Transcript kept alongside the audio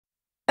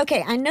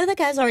Okay, I know the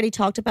guys already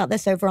talked about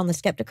this over on the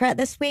Skeptocrat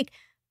this week,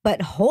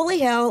 but holy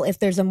hell, if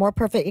there's a more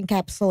perfect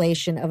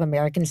encapsulation of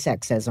American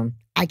sexism,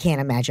 I can't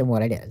imagine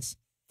what it is.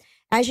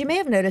 As you may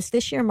have noticed,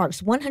 this year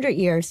marks 100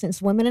 years since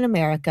women in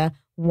America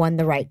won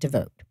the right to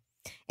vote.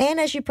 And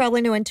as you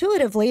probably know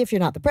intuitively, if you're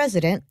not the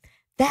president,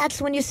 that's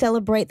when you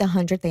celebrate the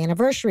 100th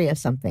anniversary of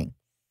something.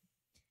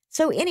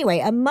 So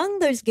anyway, among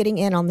those getting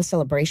in on the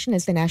celebration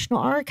is the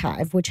National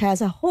Archive, which has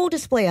a whole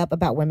display up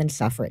about women's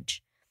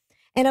suffrage.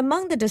 And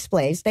among the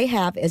displays they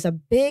have is a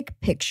big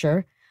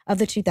picture of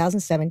the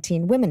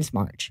 2017 Women's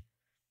March.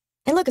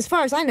 And look, as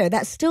far as I know,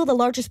 that's still the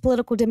largest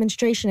political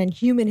demonstration in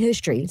human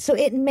history, so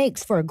it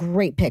makes for a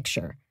great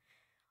picture.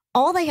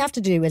 All they have to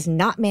do is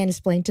not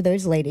mansplain to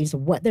those ladies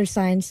what their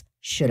signs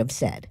should have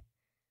said.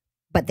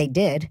 But they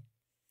did.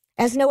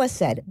 As Noah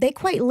said, they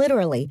quite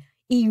literally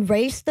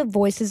erased the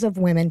voices of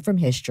women from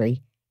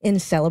history in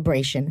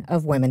celebration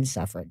of women's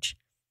suffrage.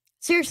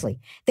 Seriously,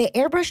 they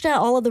airbrushed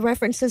out all of the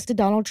references to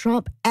Donald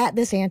Trump at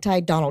this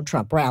anti-Donald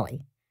Trump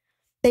rally.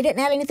 They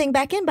didn't add anything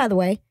back in, by the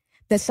way.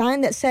 The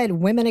sign that said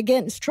women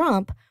against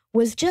Trump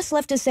was just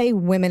left to say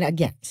women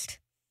against.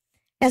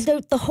 As though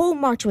the whole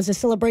march was a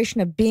celebration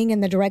of being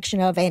in the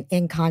direction of and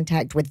in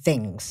contact with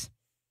things.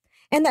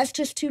 And that's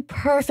just too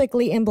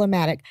perfectly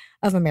emblematic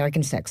of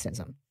American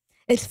sexism.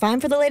 It's fine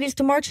for the ladies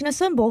to march and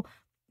assemble,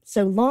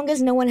 so long as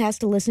no one has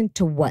to listen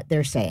to what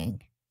they're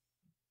saying.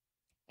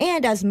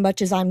 And as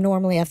much as I'm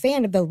normally a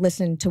fan of the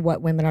listen to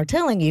what women are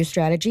telling you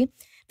strategy,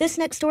 this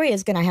next story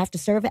is going to have to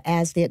serve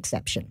as the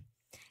exception.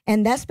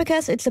 And that's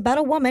because it's about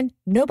a woman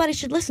nobody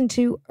should listen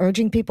to,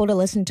 urging people to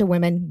listen to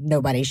women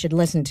nobody should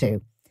listen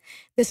to.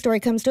 This story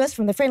comes to us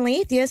from the Friendly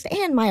Atheist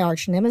and my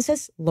arch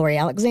nemesis, Lori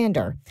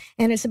Alexander,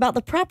 and it's about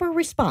the proper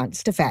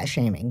response to fat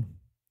shaming.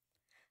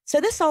 So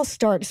this all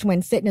starts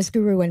when fitness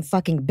guru and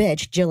fucking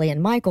bitch Jillian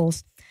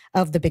Michaels,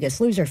 of The Biggest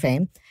Loser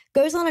fame,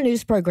 goes on a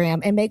news program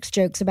and makes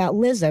jokes about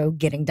Lizzo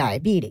getting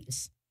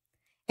diabetes.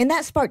 And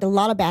that sparked a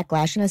lot of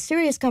backlash and a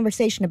serious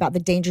conversation about the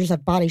dangers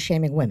of body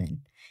shaming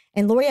women.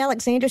 And Lori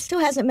Alexander still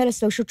hasn't met a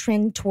social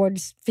trend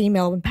towards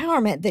female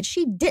empowerment that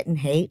she didn't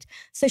hate,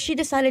 so she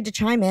decided to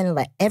chime in and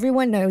let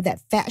everyone know that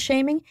fat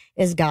shaming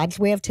is God's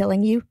way of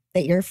telling you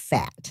that you're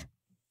fat.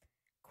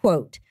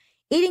 Quote,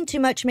 "Eating too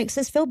much makes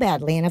us feel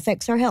badly and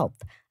affects our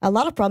health. A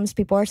lot of problems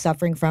people are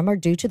suffering from are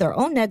due to their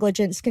own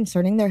negligence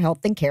concerning their health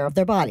and care of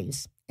their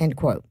bodies." End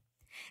quote.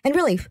 And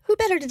really, who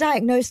better to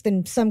diagnose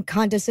than some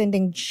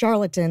condescending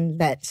charlatan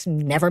that's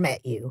never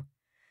met you?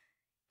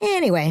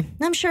 Anyway,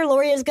 I'm sure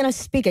Lori is going to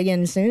speak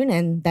again soon,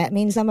 and that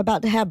means I'm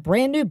about to have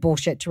brand new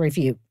bullshit to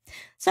refute.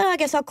 So I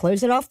guess I'll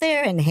close it off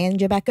there and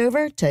hand you back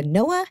over to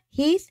Noah,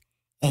 Heath,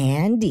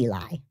 and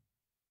Eli.